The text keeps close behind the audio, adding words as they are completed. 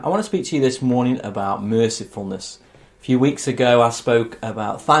I want to speak to you this morning about mercifulness. A few weeks ago I spoke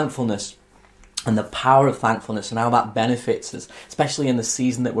about thankfulness and the power of thankfulness and how that benefits us, especially in the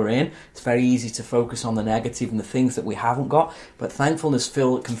season that we're in. It's very easy to focus on the negative and the things that we haven't got, but thankfulness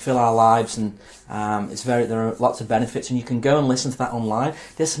can fill our lives, and there are lots of benefits, and you can go and listen to that online.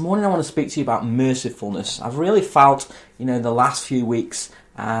 This morning I want to speak to you about mercifulness. I've really felt, the last few weeks,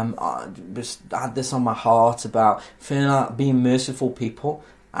 I just had this on my heart about feeling like being merciful people.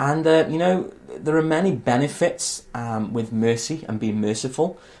 And, there are many benefits with mercy and being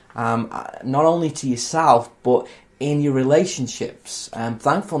merciful, not only to yourself, but in your relationships.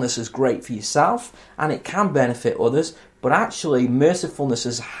 Thankfulness is great for yourself, and it can benefit others, but actually mercifulness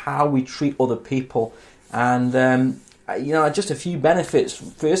is how we treat other people. And, just a few benefits.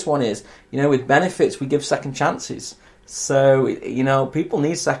 First one is, with benefits, we give second chances. So, people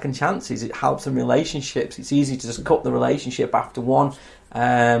need second chances. It helps in relationships. It's easy to just cut the relationship after one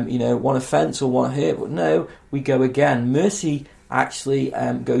offence or one hurt. But no, we go again. Mercy actually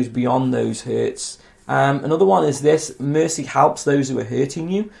goes beyond those hurts. Another one is this: mercy helps those who are hurting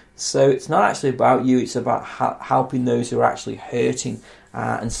you. So it's not actually about you, it's about helping those who are actually hurting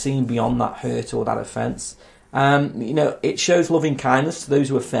and seeing beyond that hurt or that offence. It shows loving kindness to those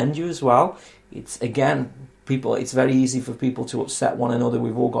who offend you as well. It's very easy for people to upset one another.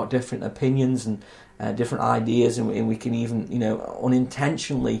 We've all got different opinions and different ideas, and we can even,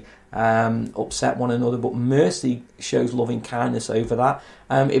 unintentionally upset one another. But mercy shows loving kindness over that.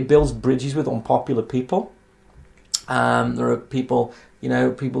 It builds bridges with unpopular people. There are people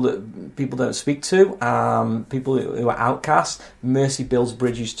that people don't speak to, people who are outcasts. Mercy builds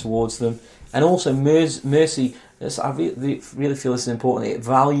bridges towards them, and also mercy. I really feel this is important. It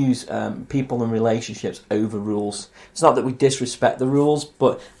values people and relationships over rules. It's not that we disrespect the rules,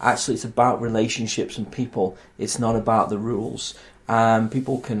 but actually it's about relationships and people. It's not about the rules.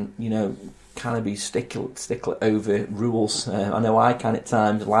 People can, kind of be stickler over rules. I know I can at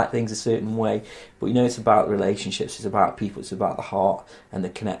times, like things a certain way, but it's about relationships. It's about people. It's about the heart and the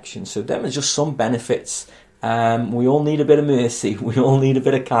connection. So there are just some benefits. We all need a bit of mercy. We all need a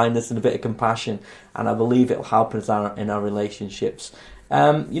bit of kindness and a bit of compassion, and I believe it'll help us in our relationships.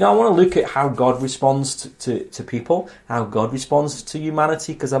 I want to look at how God responds to people, how God responds to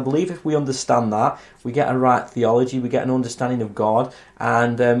humanity, because I believe if we understand that, we get a right theology, we get an understanding of God,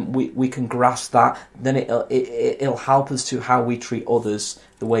 and we can grasp that, then it'll help us to how we treat others,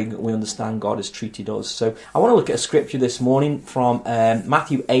 the way that we understand God has treated us. So I want to look at a scripture this morning from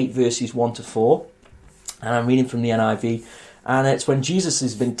Matthew 8 verses 1 to 4. And I'm reading from the NIV, and it's when Jesus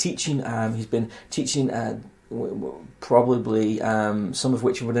has been teaching. He's been teaching probably some of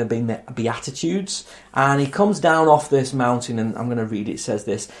which would have been the Beatitudes, and he comes down off this mountain, and I'm going to read it. It says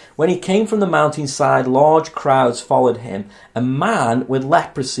this: When he came from the mountainside, large crowds followed him. A man with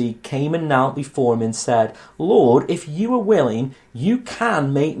leprosy came and knelt before him and said, "Lord, if you are willing, you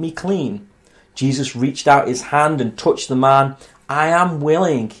can make me clean." Jesus reached out his hand and touched the man. "I am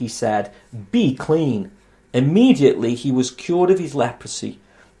willing," he said, "be clean." Immediately he was cured of his leprosy.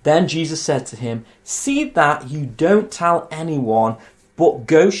 Then Jesus said to him, "See that you don't tell anyone, but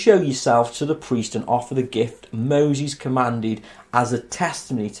go show yourself to the priest and offer the gift Moses commanded as a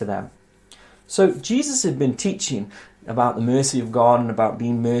testimony to them." So Jesus had been teaching about the mercy of God and about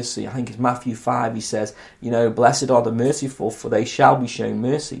being mercy. I think it's Matthew 5, he says, "Blessed are the merciful, for they shall be shown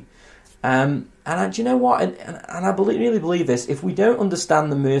mercy." And do you know what? And I really believe this. If we don't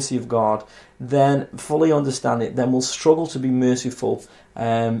understand the mercy of God, then fully understand it, then we'll struggle to be merciful,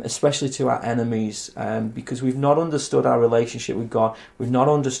 especially to our enemies, because we've not understood our relationship with God. We've not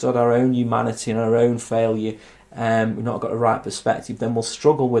understood our own humanity and our own failure. We've not got a right perspective. Then we'll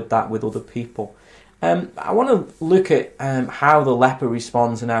struggle with that with other people. I want to look at how the leper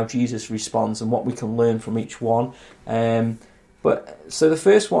responds and how Jesus responds and what we can learn from each one. So the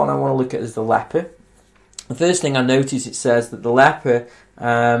first one I want to look at is the leper. The first thing I notice, it says that the leper,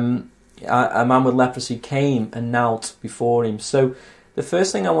 a man with leprosy came and knelt before him. So the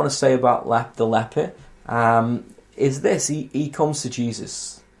first thing I want to say about the leper is this: he comes to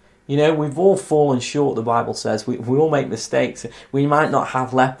Jesus. We've all fallen short, the Bible says. We all make mistakes. We might not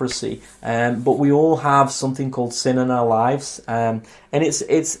have leprosy, but we all have something called sin in our lives. And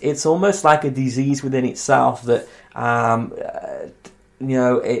it's almost like a disease within itself that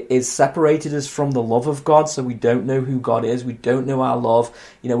it is separated us from the love of God, so we don't know who God is, we don't know our love,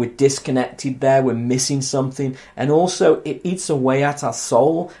 we're disconnected there, we're missing something, and also it eats away at our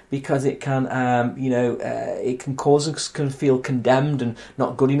soul, because it can, it can cause us to feel condemned and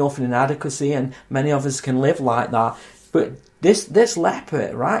not good enough and inadequacy, and many of us can live like that. But this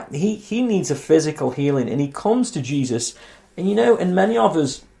leper, right, he needs a physical healing, and he comes to Jesus, and and many of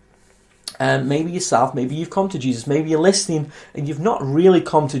us, Maybe yourself, maybe you've come to Jesus, maybe you're listening and you've not really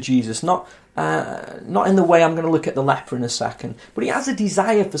come to Jesus, not in the way I'm going to look at the leper in a second, but he has a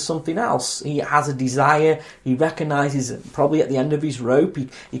desire for something else. He has a desire. He recognises probably at the end of his rope,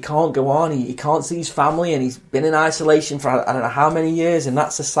 he can't go on. He can't see his family, and he's been in isolation for I don't know how many years in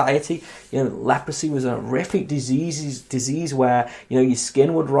that society. Leprosy was a horrific disease where your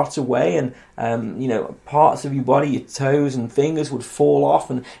skin would rot away, and parts of your body, your toes and fingers would fall off,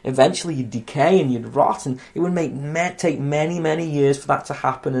 and eventually you'd decay and you'd rot, and it would take many years for that to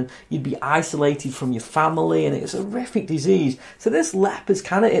happen, and you'd be isolated from your family, and it's a horrific disease. So this leper's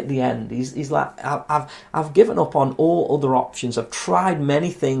kind of at the end. He's like, I've given up on all other options. I've tried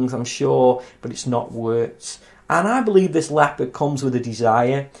many things, I'm sure, but it's not worked. And I believe this leper comes with a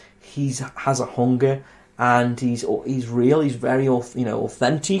desire. He has a hunger, and he's real. He's very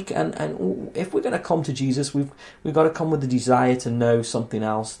authentic. And if we're going to come to Jesus, we've got to come with a desire to know something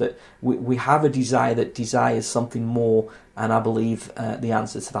else. That we have a desire that desires something more. And I believe the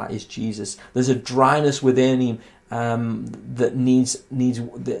answer to that is Jesus. There's a dryness within him that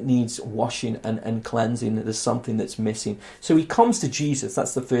needs washing and cleansing. There's something that's missing. So he comes to Jesus.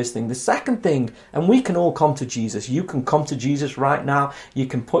 That's the first thing. The second thing, and we can all come to Jesus. You can come to Jesus right now. You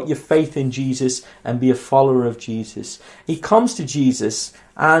can put your faith in Jesus and be a follower of Jesus. He comes to Jesus,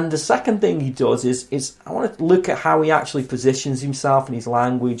 and the second thing he does is I want to look at how he actually positions himself in his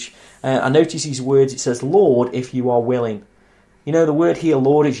language. I notice his words. It says, "Lord, if you are willing." The word here,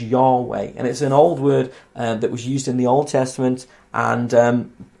 Lord, is Yahweh, and it's an old word that was used in the Old Testament,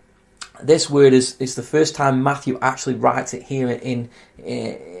 and this word is the first time Matthew actually writes it here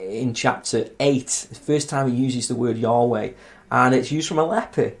in chapter 8. The first time he uses the word Yahweh, and it's used from a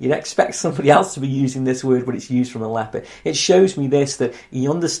leper. You'd expect somebody else to be using this word, but it's used from a leper. It shows me that he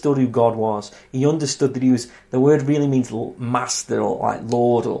understood who God was. He understood that the word really means master, or like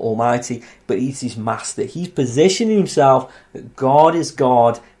Lord or Almighty, but he's his master. He's positioning himself that God is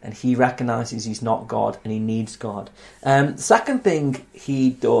God, and he recognises he's not God, and he needs God. The second thing he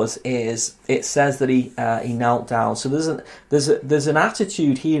does is, it says that he knelt down. So there's an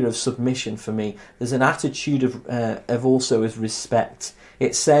attitude here of submission for me. There's an attitude of also of respect.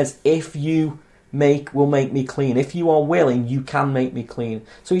 It says, if you will make me clean. If you are willing, you can make me clean.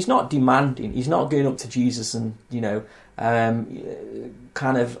 So he's not demanding. He's not going up to Jesus and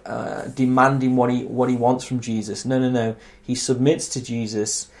demanding what he wants from Jesus. No. He submits to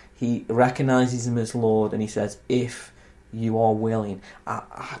Jesus. He recognises him as Lord, and he says, if you are willing,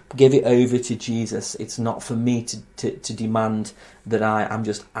 I give it over to Jesus. It's not for me to demand that I'm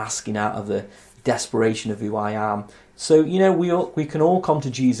just asking out of the desperation of who I am. So, we can all come to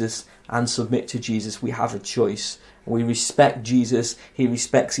Jesus and submit to Jesus. We have a choice. We respect Jesus. He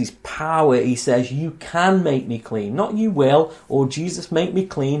respects his power. He says, you can make me clean. Not you will, or Jesus make me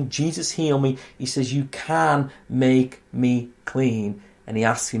clean. Jesus heal me. He says, you can make me clean. And he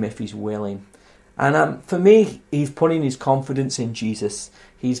asks him if he's willing. And for me, he's putting his confidence in Jesus.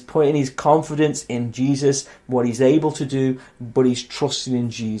 He's putting his confidence in Jesus, what he's able to do, but he's trusting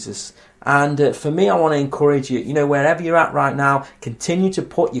in Jesus. And for me, I want to encourage you, wherever you're at right now, continue to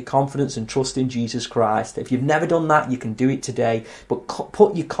put your confidence and trust in Jesus Christ. If you've never done that, you can do it today. But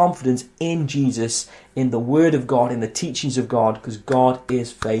put your confidence in Jesus, in the Word of God, in the teachings of God, because God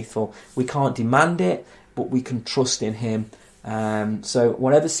is faithful. We can't demand it, but we can trust in him. So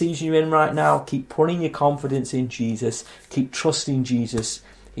whatever season you're in right now, keep putting your confidence in Jesus. Keep trusting Jesus.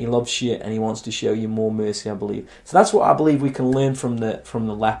 He loves you and he wants to show you more mercy, I believe. So that's what I believe we can learn from the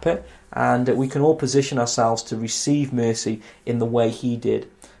leper, and we can all position ourselves to receive mercy in the way he did.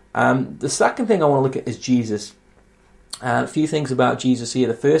 The second thing I want to look at is Jesus. A few things about Jesus here.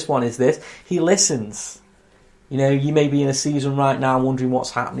 The first one is this: he listens. You may be in a season right now wondering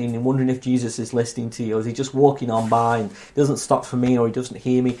what's happening and wondering if Jesus is listening to you, or is he just walking on by and doesn't stop for me, or he doesn't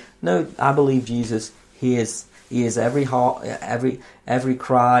hear me. No, I believe Jesus hears. He hears every heart, every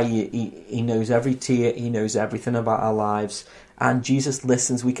cry. He knows every tear. He knows everything about our lives. And Jesus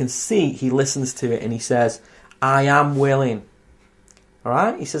listens. We can see he listens to it, and he says, I am willing. All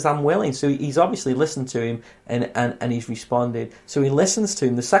right? He says, I'm willing. So he's obviously listened to him, and he's responded. So he listens to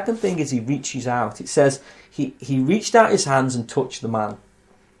him. The second thing is he reaches out. It says he reached out his hands and touched the man.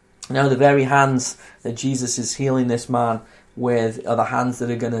 Now, the very hands that Jesus is healing this man with are the hands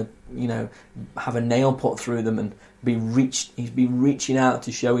that are going to, have a nail put through them and he's been reaching out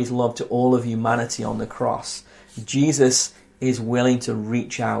to show his love to all of humanity on the cross. Jesus is willing to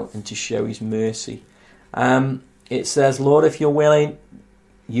reach out and to show his mercy. It says, Lord, if you're willing,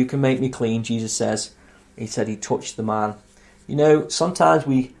 you can make me clean, Jesus says. He said he touched the man. Sometimes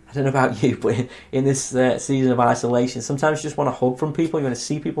we I don't know about you, but in this season of isolation, sometimes you just want to hug from people. You want to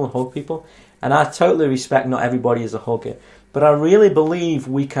see people and hug people. And I totally respect not everybody is a hugger. But I really believe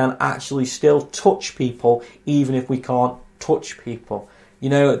we can actually still touch people even if we can't touch people. You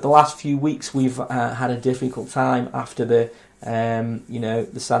know, the last few weeks we've had a difficult time after the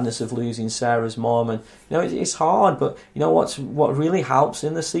sadness of losing Sarah's mom, and it's hard. But what really helps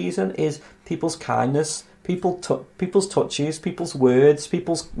in the season is people's kindness, people's touches, people's words,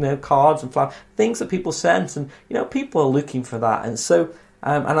 people's cards and flowers, things that people sent, and people are looking for that. And so.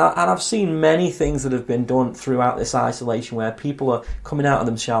 And I've seen many things that have been done throughout this isolation where people are coming out of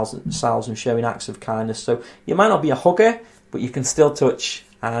themselves and showing acts of kindness. So you might not be a hugger, but you can still touch.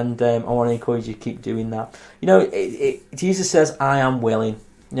 And I want to encourage you to keep doing that. Jesus says, I am willing.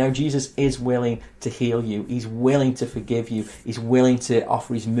 Jesus is willing to heal you. He's willing to forgive you. He's willing to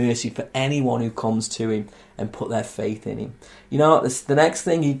offer his mercy for anyone who comes to him and put their faith in him. The next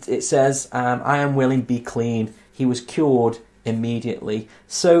thing it says, I am willing, be clean. He was cured immediately.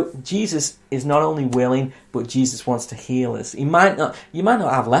 So Jesus is not only willing, but Jesus wants to heal us. You might not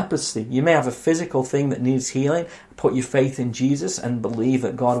have leprosy. You may have a physical thing that needs healing. Put your faith in Jesus and believe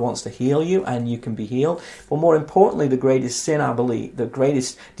that God wants to heal you and you can be healed. But more importantly, the greatest sin, I believe, the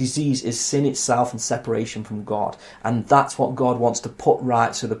greatest disease is sin itself and separation from God. And that's what God wants to put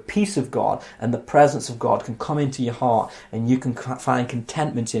right, so the peace of God and the presence of God can come into your heart and you can find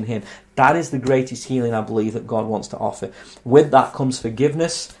contentment in him. That is the greatest healing, I believe, that God wants to offer. With that comes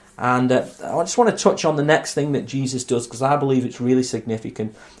forgiveness. And I just want to touch on the next thing that Jesus does, because I believe it's really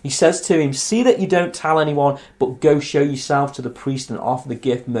significant. He says to him, see that you don't tell anyone, but go show yourself to the priest and offer the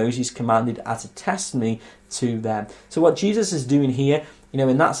gift Moses commanded as a testimony to them. So what Jesus is doing here,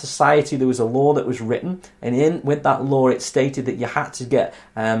 in that society there was a law that was written, and with that law it stated that you had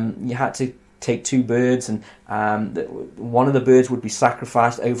to take two birds, and one of the birds would be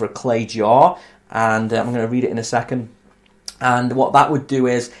sacrificed over a clay jar, and I'm going to read it in a second. And what that would do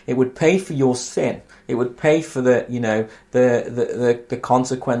is it would pay for your sin. It would pay for the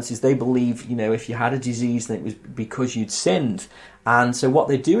consequences. They believe, if you had a disease, then it was because you'd sinned. And so what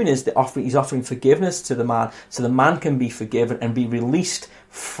they're doing is he's offering forgiveness to the man, so the man can be forgiven and be released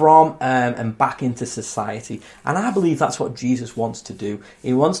from and back into society. And I believe that's what Jesus wants to do.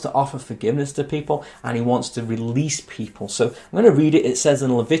 He wants to offer forgiveness to people, and he wants to release people. So I'm going to read it. It says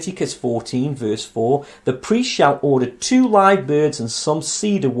in Leviticus 14 verse 4, the priest shall order 2 live birds and some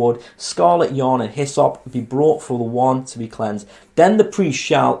cedar wood, scarlet yarn and hyssop be brought for the one to be cleansed. Then the priest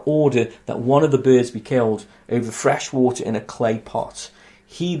shall order that one of the birds be killed over fresh water in a clay pot.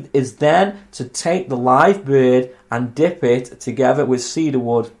 He is then to take the live bird and dip it together with cedar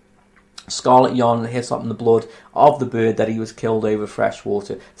wood, scarlet yarn and hyssop in the blood of the bird that he was killed over fresh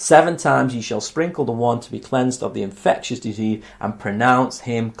water. 7 times he shall sprinkle the one to be cleansed of the infectious disease and pronounce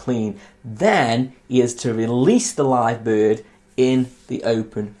him clean. Then he is to release the live bird in the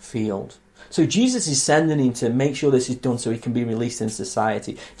open field. So Jesus is sending him to make sure this is done so he can be released in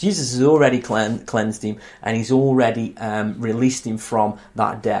society. Jesus has already cleansed him, and he's already released him from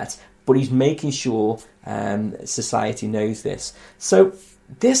that debt. But he's making sure society knows this. So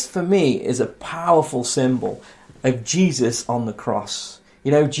this, for me, is a powerful symbol of Jesus on the cross.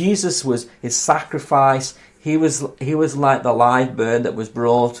 Jesus was his sacrifice. He was like the live bird that was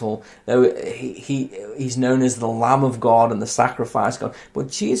brought, or he's known as the Lamb of God and the sacrifice God.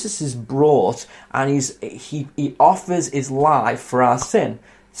 But Jesus is brought, and he offers his life for our sin.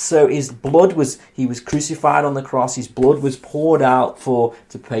 So his blood he was crucified on the cross. His blood was poured out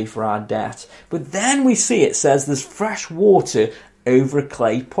to pay for our debt. But then we see it says there's fresh water over a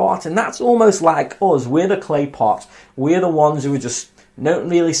clay pot, and that's almost like us. We're the clay pot. We're the ones who are just don't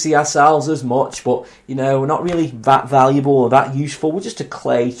really see ourselves as much, but we're not really that valuable or that useful. We're just a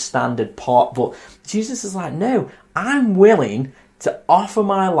clay standard pot. But Jesus is like, no, I'm willing to offer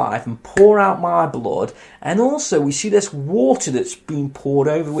my life and pour out my blood. And also we see this water that's been poured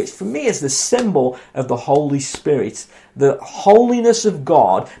over, which for me is the symbol of the Holy Spirit, the holiness of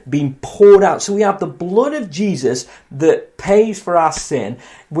God being poured out. So we have the blood of Jesus that pays for our sin,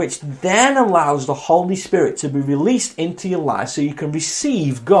 which then allows the Holy Spirit to be released into your life so you can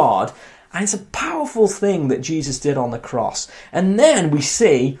receive God. And it's a powerful thing that Jesus did on the cross. And then we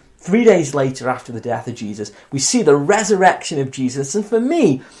see 3 days later, after the death of Jesus, we see the resurrection of Jesus. And for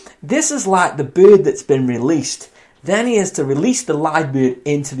me, this is like the bird that's been released. Then he is to release the live bird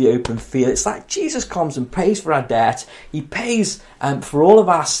into the open field. It's like Jesus comes and pays for our debt. He pays for all of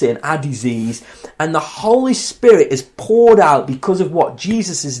our sin, our disease. And the Holy Spirit is poured out because of what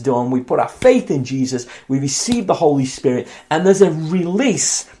Jesus has done. We put our faith in Jesus. We receive the Holy Spirit. And there's a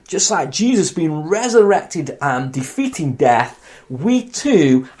release, just like Jesus being resurrected and defeating death. we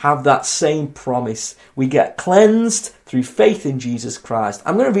too have that same promise. We get cleansed through faith in Jesus Christ.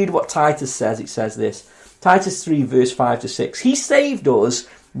 I'm going to read what Titus says. It says this. Titus 3 verse 5 to 6. He saved us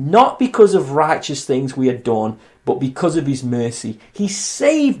not because of righteous things we had done, but because of his mercy. He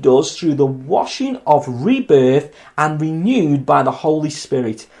saved us through the washing of rebirth and renewed by the Holy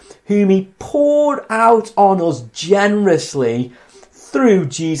Spirit, whom he poured out on us generously through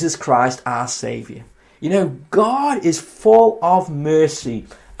Jesus Christ our Saviour. You know, God is full of mercy,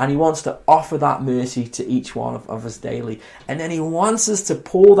 and he wants to offer that mercy to each one of us daily. And then he wants us to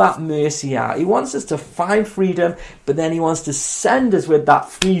pour that mercy out. He wants us to find freedom, but then he wants to send us with that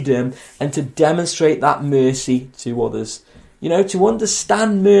freedom and to demonstrate that mercy to others. You know, to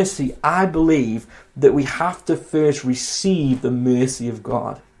understand mercy, I believe that we have to first receive the mercy of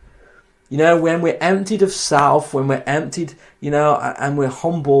God. You know, when we're emptied of self, when we're emptied, you know, and we're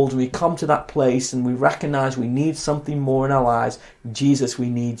humbled, and we come to that place and we recognize we need something more in our lives. Jesus, we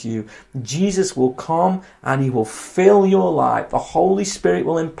need you. Jesus will come and he will fill your life. The Holy Spirit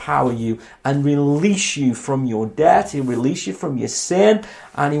will empower you and release you from your debt. He'll release you from your sin,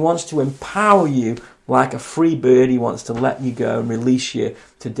 and he wants to empower you like a free bird. He wants to let you go and release you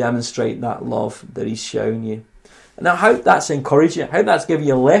to demonstrate that love that he's shown you. And I hope that's encouraged you. I hope that's given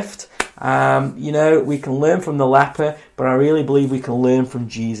you a lift. You know, we can learn from the leper, but I really believe we can learn from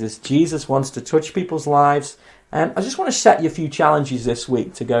Jesus. Jesus wants to touch people's lives. And I just want to set you a few challenges this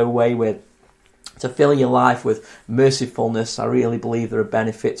week to go away with, to fill your life with mercifulness. I really believe there are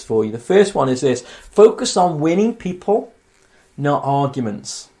benefits for you. The first one is this: focus on winning people, not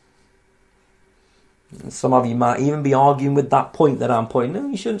arguments. Some of you might even be arguing with that point that I'm putting. No,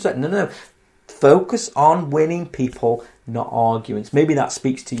 you shouldn't say. No. Focus on winning people, not arguments. Maybe that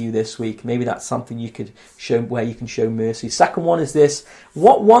speaks to you this week. Maybe that's something you could show, where you can show mercy. Second one is this: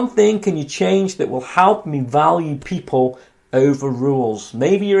 what one thing can you change that will help me value people over rules?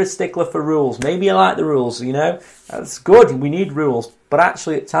 Maybe you're a stickler for rules. Maybe you like the rules, you know. That's good. We need rules. But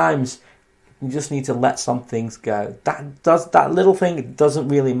actually at times you just need to let some things go. That little thing, it doesn't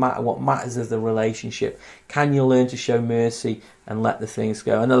really matter. What matters is the relationship. Can you learn to show mercy and let the things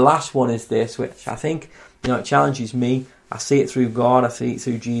go? And the last one is this, which I think, you know, it challenges me. I see it through God, I see it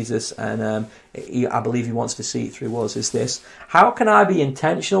through Jesus, and I believe he wants to see it through us, is this: how can I be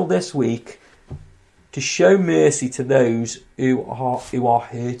intentional this week to show mercy to those who are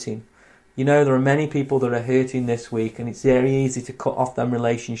hurting? You know, there are many people that are hurting this week, and it's very easy to cut off them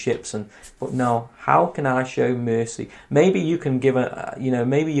relationships. But no, how can I show mercy? Maybe you can give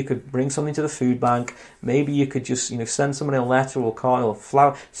maybe you could bring something to the food bank. Maybe you could just, send somebody a letter or a card or a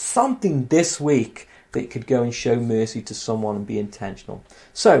flower, something this week that could go and show mercy to someone and be intentional.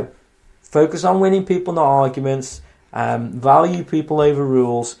 So, focus on winning people, not arguments. Value people over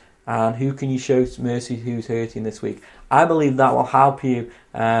rules. And who can you show mercy who's hurting this week? I believe that will help you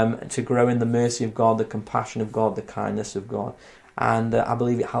to grow in the mercy of God, the compassion of God, the kindness of God. And I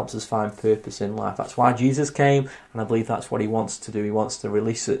believe it helps us find purpose in life. That's why Jesus came, and I believe that's what he wants to do. He wants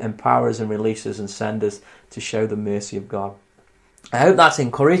to empower us and release us and send us to show the mercy of God. I hope that's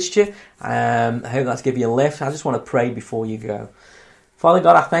encouraged you. I hope that's given you a lift. I just want to pray before you go. Father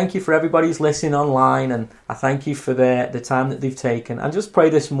God, I thank you for everybody who's listening online, and I thank you for the time that they've taken. And just pray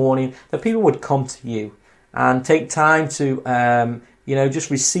this morning that people would come to you and take time to,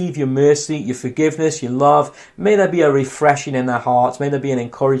 just receive your mercy, your forgiveness, your love. May there be a refreshing in their hearts. May there be an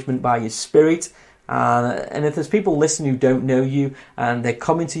encouragement by your Spirit. And if there's people listening who don't know you and they're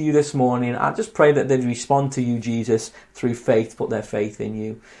coming to you this morning, I just pray that they'd respond to you, Jesus, through faith, put their faith in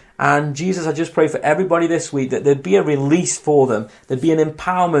you. And Jesus, I just pray for everybody this week that there'd be a release for them, there'd be an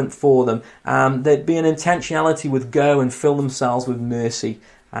empowerment for them, there'd be an intentionality with go and fill themselves with mercy.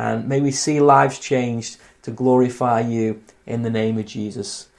 And may we see lives changed to glorify you in the name of Jesus.